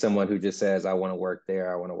 versus someone who just says, I want to work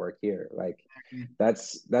there, I want to work here. Like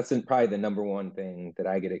that's probably the number one thing that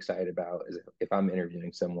I get excited about is if I'm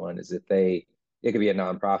interviewing someone, is if it could be a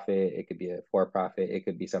nonprofit, it could be a for-profit, it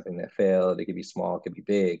could be something that failed, it could be small, it could be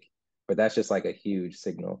big, but that's just like a huge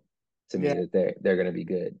signal to me Yeah. that they're going to be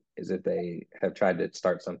good, is if they have tried to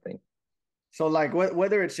start something. So like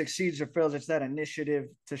whether it succeeds or fails, it's that initiative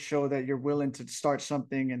to show that you're willing to start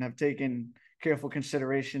something and have taken careful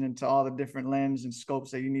consideration into all the different lens and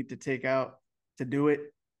scopes that you need to take out to do it.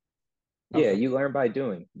 Yeah, Okay. you learn by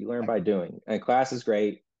doing. You learn by doing. And class is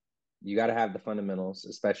great. You got to have the fundamentals,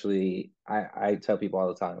 especially I tell people all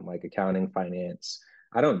the time, like accounting, finance.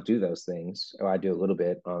 I don't do those things. Or I do a little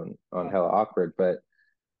bit on Hella Awkward, but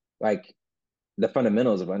like the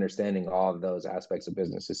fundamentals of understanding all of those aspects of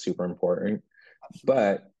business is super important. Absolutely.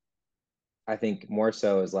 But I think more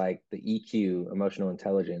so is like the EQ, emotional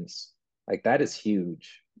intelligence, like that is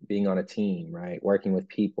huge. Being on a team, right? Working with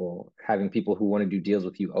people, having people who want to do deals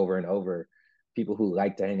with you over and over, people who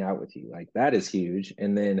like to hang out with you, like that is huge.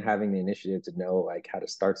 And then having the initiative to know like how to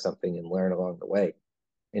start something and learn along the way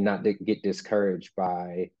and not to get discouraged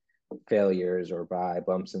by failures or by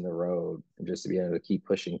bumps in the road and just to be able to keep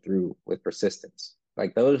pushing through with persistence.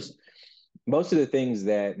 Like those, most of the things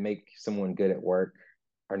that make someone good at work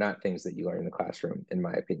are not things that you learn in the classroom, in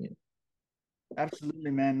my opinion.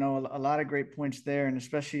 Absolutely, man. No, a lot of great points there. And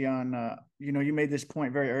especially on, you made this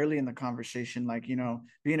point very early in the conversation, like,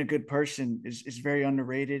 being a good person is very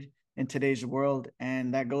underrated in today's world.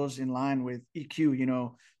 And that goes in line with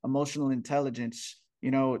EQ, emotional intelligence,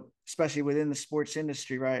 especially within the sports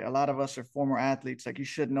industry, right? A lot of us are former athletes. Like you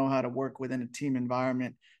should know how to work within a team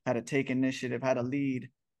environment, how to take initiative, how to lead,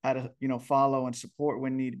 how to, follow and support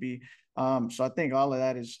when need be. So I think all of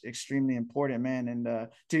that is extremely important, man. And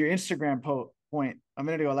to your Instagram point a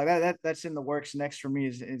minute ago, like that's in the works. Next for me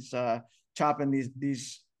is chopping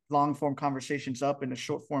these long form conversations up into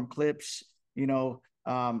short form clips.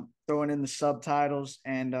 Throwing in the subtitles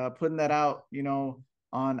and putting that out.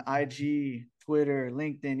 On IG, Twitter,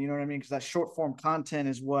 LinkedIn. You know what I mean? Because that short form content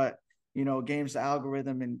is what games the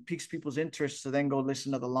algorithm and piques people's interest to then go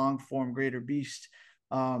listen to the long form greater beast.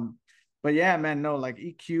 Um, but yeah, man, no, like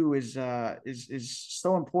EQ is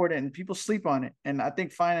so important and people sleep on it. And I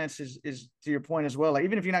think finance is to your point as well. Like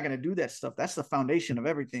even if you're not going to do that stuff, that's the foundation of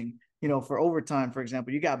everything. For overtime, for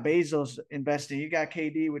example, you got Bezos investing, you got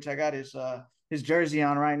KD, which I got his jersey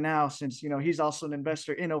on right now since he's also an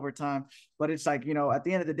investor in overtime. But it's like, at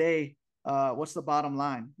the end of the day, what's the bottom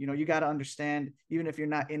line? You got to understand, even if you're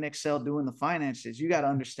not in Excel doing the finances, you got to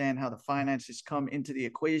understand how the finances come into the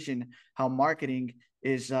equation, how marketing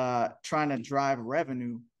is trying to drive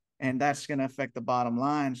revenue, and that's going to affect the bottom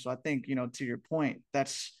line. So I think, to your point,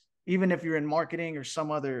 that's even if you're in marketing or some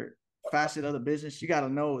other facet of the business, you got to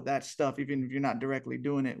know that stuff, even if you're not directly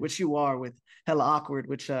doing it, which you are with Hella Awkward,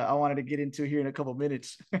 which I wanted to get into here in a couple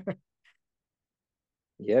minutes.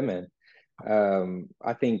 Yeah, man.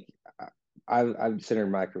 I think I've centered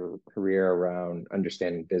my career around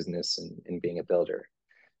understanding business and being a builder.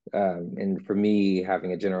 And for me,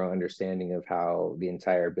 having a general understanding of how the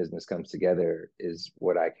entire business comes together is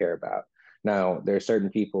what I care about. Now, there are certain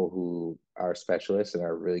people who are specialists and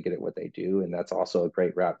are really good at what they do, and that's also a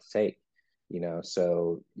great route to take.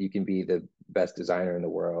 So you can be the best designer in the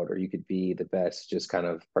world, or you could be the best just kind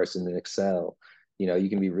of person in Excel. You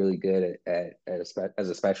can be really good as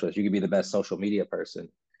a specialist. You could be the best social media person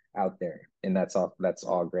out there, and that's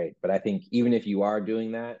all great. But I think even if you are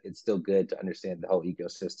doing that, it's still good to understand the whole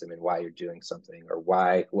ecosystem and why you're doing something, or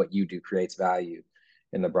why what you do creates value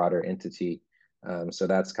in the broader entity. So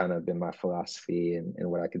that's kind of been my philosophy and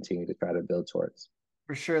what I continue to try to build towards.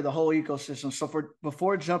 For sure, the whole ecosystem. So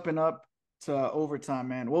before jumping up to overtime,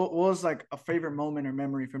 man, what was like a favorite moment or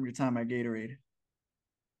memory from your time at Gatorade?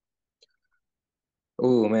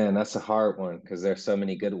 Oh man, that's a hard one because there's so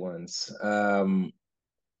many good ones.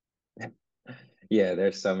 Yeah,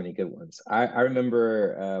 there's so many good ones. I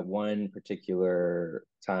remember one particular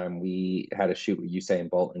time we had a shoot with Usain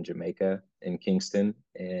Bolt in Jamaica in Kingston.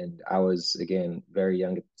 And I was, again, very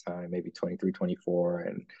young at the time, maybe 23, 24.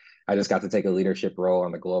 And I just got to take a leadership role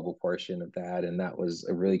on the global portion of that. And that was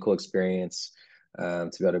a really cool experience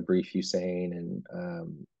to be able to brief Usain and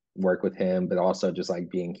work with him, but also just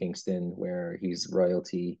like being Kingston where he's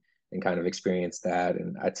royalty and kind of experience that.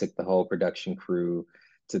 And I took the whole production crew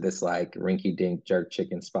to this like rinky dink jerk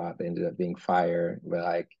chicken spot that ended up being fire. But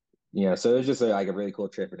like, so it was just like a really cool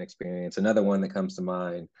trip and experience. Another one that comes to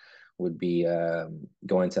mind would be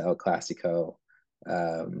going to El Clasico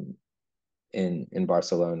um, in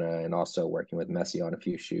Barcelona, and also working with Messi on a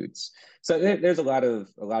few shoots. So there's a lot of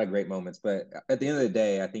great moments. But at the end of the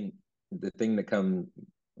day, I think the thing that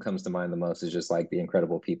comes to mind the most is just like the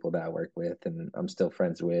incredible people that I work with and I'm still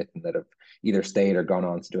friends with, and that have either stayed or gone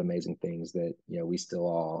on to do amazing things, that we still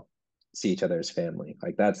all see each other as family.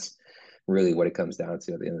 Like that's really what it comes down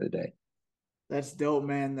to at the end of the day. That's dope,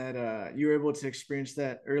 man, that you were able to experience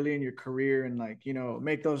that early in your career and like,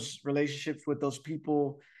 make those relationships with those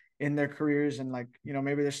people in their careers and like,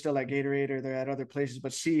 maybe they're still at Gatorade or they're at other places,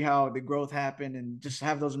 but see how the growth happened and just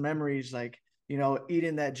have those memories like,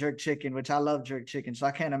 eating that jerk chicken, which I love jerk chicken. So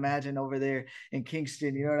I can't imagine over there in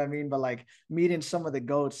Kingston, you know what I mean? But like meeting some of the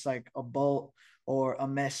GOATs like a Bolt or a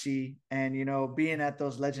Messi, and being at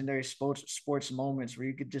those legendary sports moments where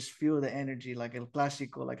you could just feel the energy, like El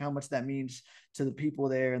Clásico, like how much that means to the people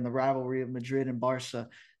there, and the rivalry of Madrid and Barca.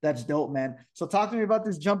 That's dope, man. So talk to me about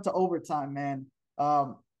this jump to overtime, man.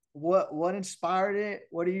 What inspired it?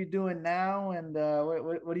 What are you doing now? And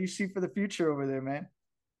what do you see for the future over there, man?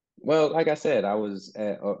 Well, like I said, I was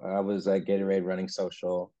at Gatorade running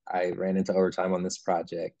social. I ran into overtime on this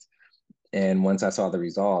project, and once I saw the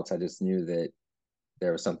results, I just knew that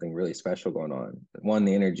there was something really special going on. One,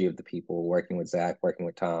 the energy of the people working with Zach, working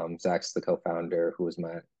with Tom. Zach's the co-founder who was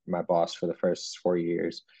my boss for the first 4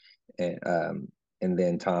 years, and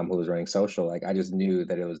then Tom, who was running social. Like I just knew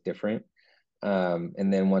that it was different.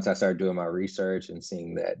 And then once I started doing my research and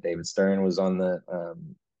seeing that David Stern was on the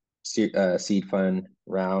seed fund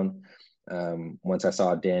round, once I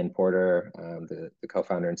saw Dan Porter, the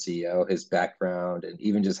co-founder and CEO, his background, and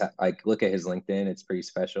even just like look at his LinkedIn, it's pretty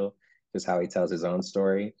special. Just how he tells his own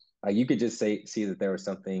story. Like you could just see that there was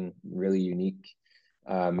something really unique.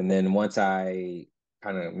 And then once I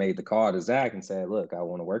kind of made the call to Zach and said, "Look, I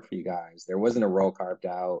want to work for you guys," there wasn't a role carved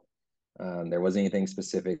out. There wasn't anything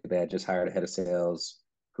specific. They had just hired a head of sales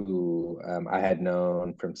who I had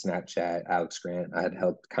known from Snapchat, Alex Grant. I had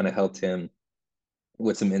helped him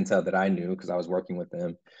with some intel that I knew because I was working with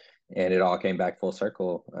them, and it all came back full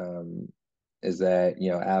circle. Is that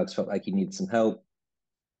Alex felt like he needed some help.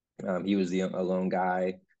 He was the alone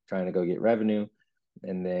guy trying to go get revenue.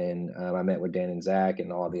 And then I met with Dan and Zach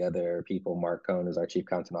and all the other people. Mark Cohn is our chief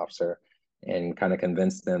content officer, and kind of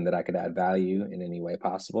convinced them that I could add value in any way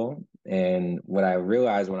possible. And what I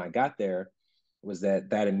realized when I got there was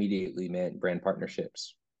that immediately meant brand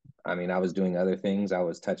partnerships. I mean, I was doing other things. I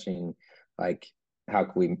was touching like how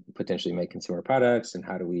can we potentially make consumer products, and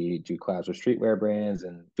how do we do collabs with streetwear brands,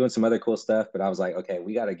 and doing some other cool stuff. But I was like, okay,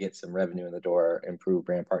 we got to get some revenue in the door, improve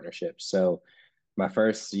brand partnerships. So my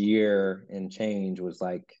first year and change was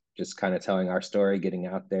like just kind of telling our story, getting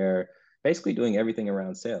out there, basically doing everything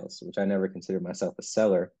around sales, which I never considered myself a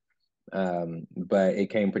seller. But it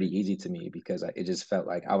came pretty easy to me because it just felt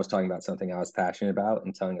like I was talking about something I was passionate about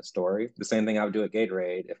and telling a story. The same thing I would do at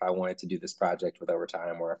Gatorade if I wanted to do this project with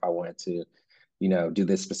Overtime, or if I wanted to, do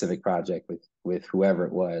this specific project with whoever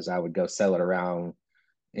it was. I would go sell it around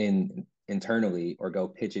internally, or go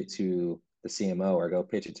pitch it to the CMO, or go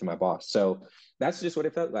pitch it to my boss. So that's just what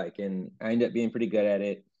it felt like, and I ended up being pretty good at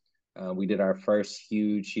it. We did our first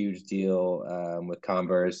huge deal with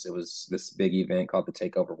Converse. It was this big event called the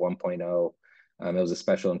Takeover 1.0. It was a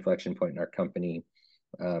special inflection point in our company.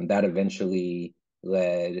 That eventually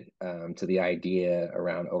led to the idea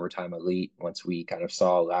around Overtime Elite. Once we kind of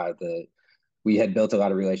saw we had built a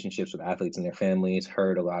lot of relationships with athletes and their families,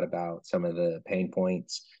 heard a lot about some of the pain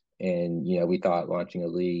points, and we thought launching a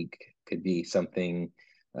league could be something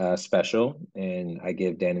special. And I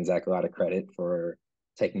give Dan and Zach a lot of credit for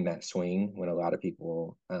taking that swing when a lot of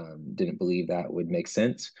people didn't believe that would make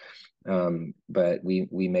sense. But we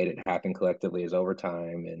made it happen collectively as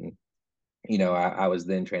Overtime. And I was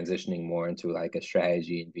then transitioning more into like a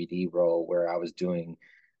strategy and BD role, where I was doing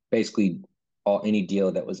basically any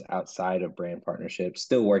deal that was outside of brand partnerships,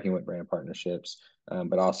 still working with brand partnerships,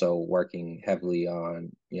 but also working heavily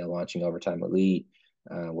on launching Overtime Elite,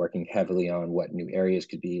 working heavily on what new areas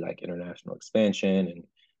could be, like international expansion,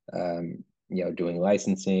 and doing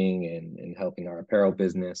licensing, and helping our apparel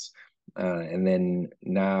business. And then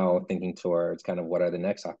now thinking towards kind of what are the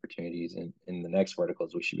next opportunities in the next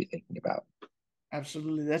verticals we should be thinking about.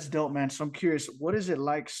 Absolutely. That's dope, man. So I'm curious, what is it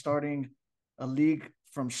like starting a league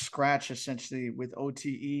from scratch, essentially, with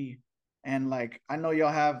OTE? And like, I know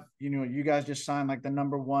y'all have, you guys just signed like the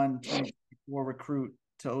number one 2024 recruit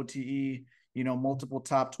to OTE, multiple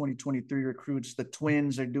top 2023 recruits. The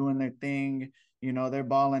Twins are doing their thing, they're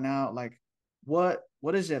balling out. Like, what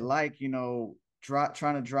is it like,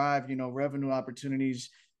 trying to drive, revenue opportunities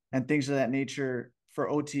and things of that nature for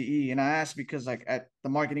OTE? And I ask because like at the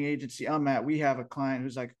marketing agency I'm at, we have a client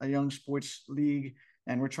who's like a young sports league,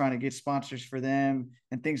 and we're trying to get sponsors for them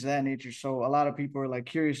and things of that nature. So a lot of people are like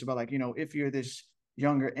curious about like, if you're this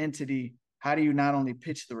younger entity, how do you not only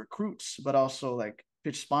pitch the recruits, but also like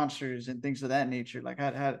pitch sponsors and things of that nature? Like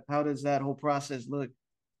how does that whole process look?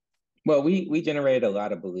 Well, we generate a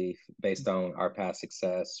lot of belief based on our past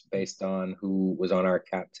success, based on who was on our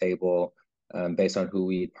cap table, based on who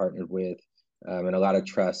we partnered with, and a lot of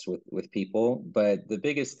trust with people. But the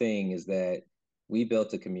biggest thing is that we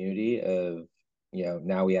built a community of,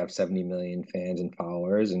 now we have 70 million fans and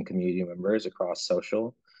followers and community members across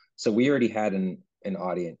social. So we already had an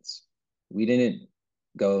audience. We didn't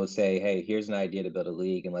go say, hey, here's an idea to build a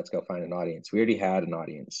league and let's go find an audience. We already had an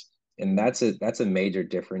audience. And that's a major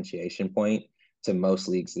differentiation point to most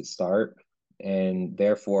leagues that start. And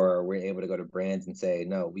therefore, we're able to go to brands and say,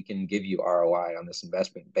 no, we can give you ROI on this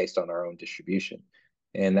investment based on our own distribution.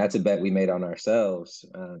 And that's a bet we made on ourselves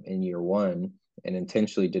in year one, and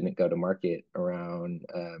intentionally didn't go to market around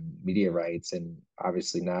media rights. And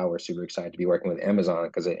obviously now we're super excited to be working with Amazon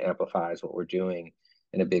because it amplifies what we're doing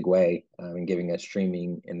in a big way, and giving us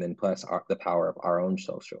streaming, and then plus the power of our own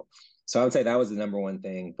social. So I would say that was the number one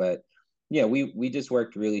thing. But yeah, we just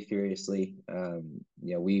worked really furiously.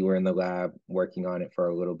 We were in the lab working on it for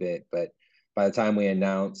a little bit, but by the time we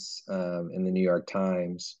announced in the New York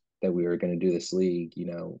Times that we were going to do this league,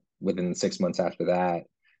 within 6 months after that,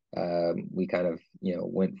 we kind of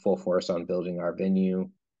went full force on building our venue,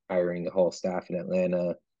 hiring the whole staff in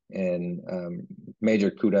Atlanta, and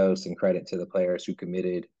major kudos and credit to the players who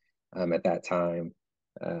committed at that time,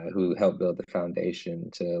 who helped build the foundation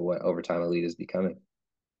to what Overtime Elite is becoming.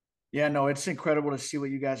 Yeah, no, it's incredible to see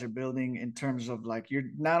what you guys are building in terms of like you're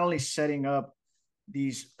not only setting up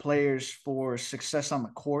these players for success on the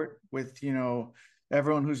court with,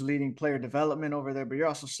 everyone who's leading player development over there, but you're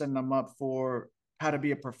also setting them up for how to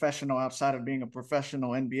be a professional outside of being a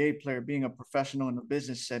professional NBA player, being a professional in a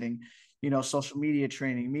business setting, social media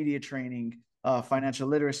training, financial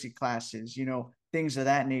literacy classes, things of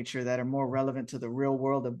that nature that are more relevant to the real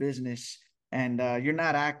world of business. And you're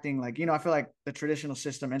not acting like, I feel like the traditional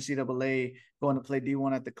system, NCAA, going to play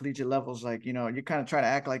D1 at the collegiate levels, like, you kind of try to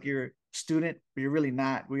act like you're a student, but you're really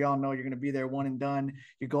not. We all know you're going to be there one and done.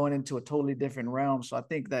 You're going into a totally different realm. So I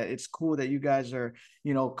think that it's cool that you guys are,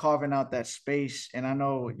 carving out that space. And I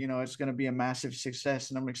know, it's going to be a massive success,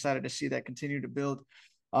 and I'm excited to see that continue to build.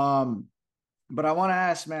 But I want to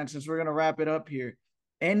ask, man, since we're going to wrap it up here,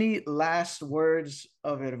 any last words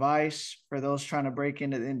of advice for those trying to break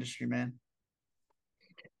into the industry, man?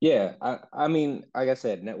 Yeah, I mean, like I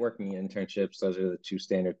said, networking and internships, those are the two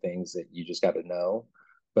standard things that you just got to know.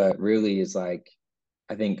 But really is like,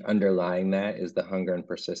 I think underlying that is the hunger and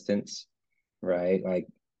persistence, right? Like,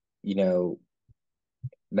 you know,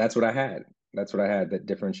 that's what I had. That's what I had that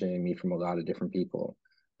differentiated me from a lot of different people.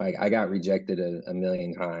 Like I got rejected a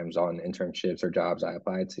million times on internships or jobs I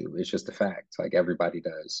applied to. It's just a fact. Like everybody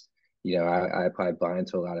does. I applied blind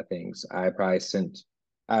to a lot of things. I probably sent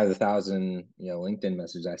out of the 1,000, LinkedIn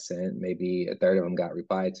messages I sent, maybe a third of them got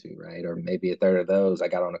replied to, right? Or maybe a third of those I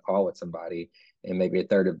got on a call with somebody, and maybe a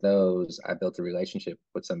third of those I built a relationship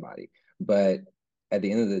with somebody. But at the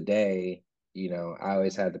end of the day, I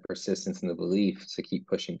always had the persistence and the belief to keep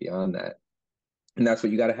pushing beyond that. And that's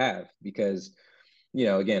what you got to have because,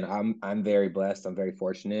 again, I'm very blessed. I'm very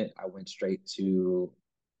fortunate. I went straight to,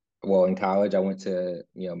 well, in college, I went to,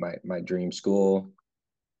 my dream school.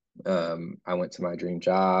 I went to my dream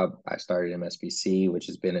job. I started MSBC, which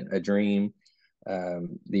has been a dream.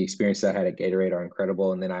 The experiences I had at Gatorade are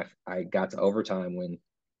incredible. And then I got to overtime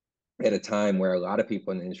at a time where a lot of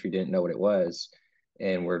people in the industry didn't know what it was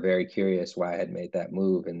and were very curious why I had made that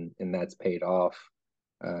move. And that's paid off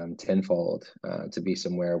tenfold to be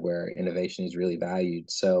somewhere where innovation is really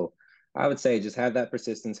valued. So I would say just have that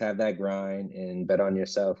persistence, have that grind, and bet on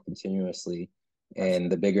yourself continuously.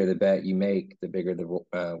 And the bigger the bet you make, the bigger the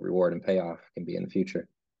reward and payoff can be in the future.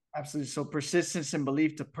 Absolutely. So persistence and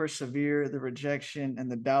belief to persevere the rejection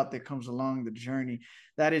and the doubt that comes along the journey.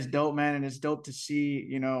 That is dope, man. And it's dope to see,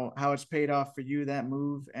 how it's paid off for you, that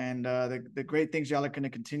move, and the great things y'all are going to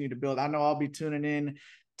continue to build. I know I'll be tuning in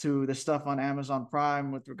to the stuff on Amazon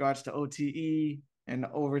Prime with regards to OTE and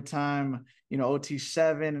overtime,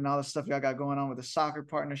 OT7 and all the stuff y'all got going on with the soccer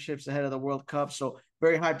partnerships ahead of the World Cup. So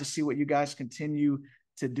very hyped to see what you guys continue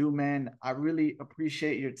to do, man. I really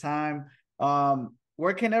appreciate your time.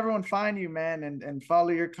 Where can everyone find you, man, and follow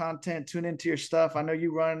your content, tune into your stuff? I know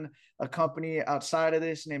you run a company outside of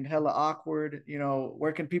this named Hella Awkward.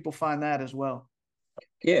 Where can people find that as well?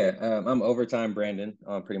 Yeah, I'm Overtime Brandon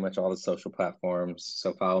on pretty much all the social platforms.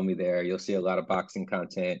 So follow me there. You'll see a lot of boxing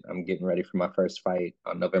content. I'm getting ready for my first fight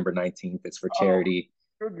on November 19th. It's for charity.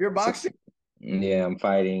 You're boxing? Yeah, I'm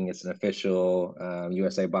fighting. It's an official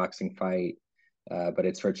USA boxing fight, but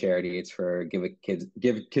it's for charity. It's for give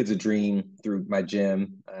kids a dream through my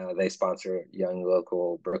gym. They sponsor young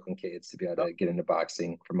local Brooklyn kids to be able to get into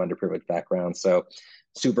boxing from underprivileged backgrounds. So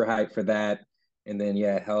super hyped for that. And then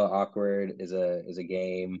yeah, Hella Awkward is a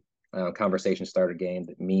game, conversation starter game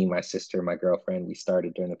that me, my sister, my girlfriend, we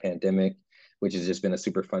started during the pandemic, which has just been a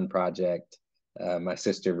super fun project. My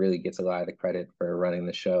sister really gets a lot of the credit for running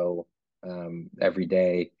the show every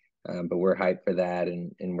day, but we're hyped for that,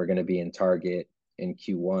 and we're going to be in Target in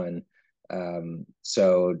Q1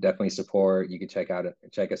 So definitely support. You can check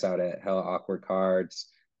us out at Hella Awkward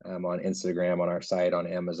Cards, on Instagram, on our site, on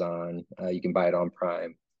Amazon. You can buy it on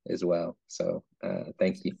Prime as well. So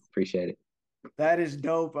thank you. Appreciate it. That is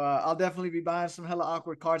dope. I'll definitely be buying some Hella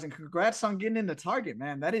Awkward Cards, and congrats on getting into Target,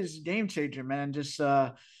 man. That is game changer, man. Just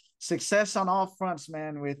success on all fronts,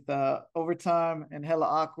 man, with Overtime and Hella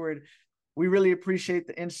Awkward. We really appreciate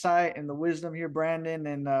the insight and the wisdom here, Brandon,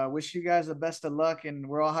 and wish you guys the best of luck. And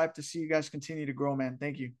we're all hyped to see you guys continue to grow, man.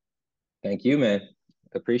 Thank you. Thank you, man.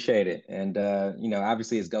 Appreciate it. And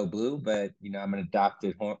obviously it's Go Blue, but I'm an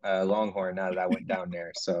adopted Longhorn now that I went down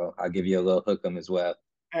there. So I'll give you a little hook 'em as well.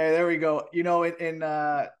 Hey, there we go. Doing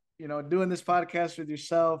this podcast with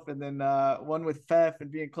yourself, and then one with Fef, and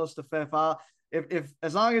being close to Fef, if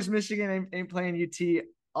as long as Michigan ain't playing UT,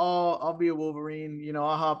 I'll be a Wolverine.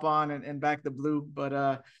 I'll hop on and back the blue.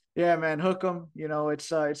 But yeah, man, hook 'em.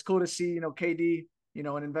 It's cool to see KD,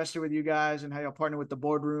 an investor with you guys, and how y'all partner with the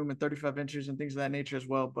boardroom and 35 Ventures and things of that nature as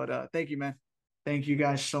well. But thank you, man. Thank you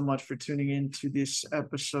guys so much for tuning in to this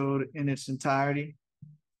episode in its entirety.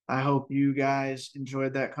 I hope you guys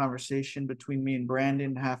enjoyed that conversation between me and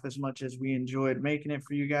Brandon half as much as we enjoyed making it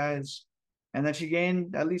for you guys, and that you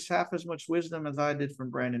gained at least half as much wisdom as I did from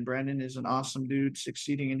Brandon. Brandon is an awesome dude,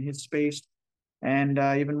 succeeding in his space, and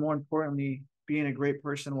even more importantly, being a great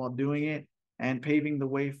person while doing it, and paving the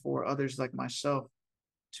way for others like myself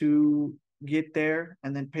to get there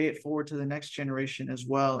and then pay it forward to the next generation as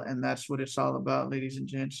well. And that's what it's all about, ladies and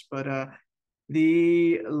gents. But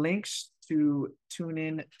the links to tune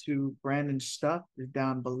in to Brandon's stuff is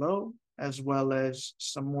down below, as well as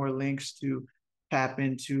some more links to tap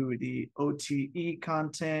into the OTE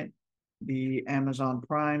content, the Amazon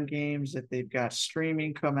Prime games that they've got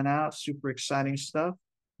streaming coming out, super exciting stuff.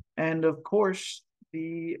 And of course,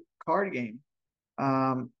 the card game.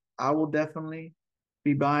 I will definitely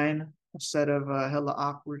be buying a set of Hella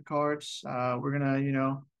Awkward cards. We're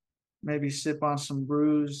gonna, maybe sip on some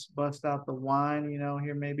brews, bust out the wine,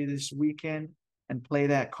 here maybe this weekend, and play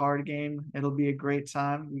that card game. It'll be a great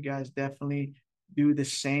time. You guys definitely do the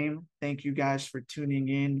same. Thank you guys for tuning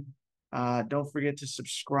in. Don't forget to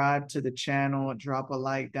subscribe to the channel, drop a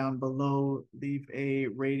like down below, leave a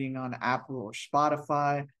rating on Apple or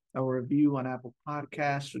Spotify. A review on Apple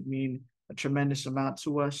Podcasts would mean a tremendous amount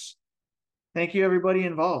to us. Thank you, everybody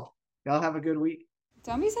involved. Y'all have a good week.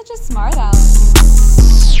 Don't be such a smart aleck.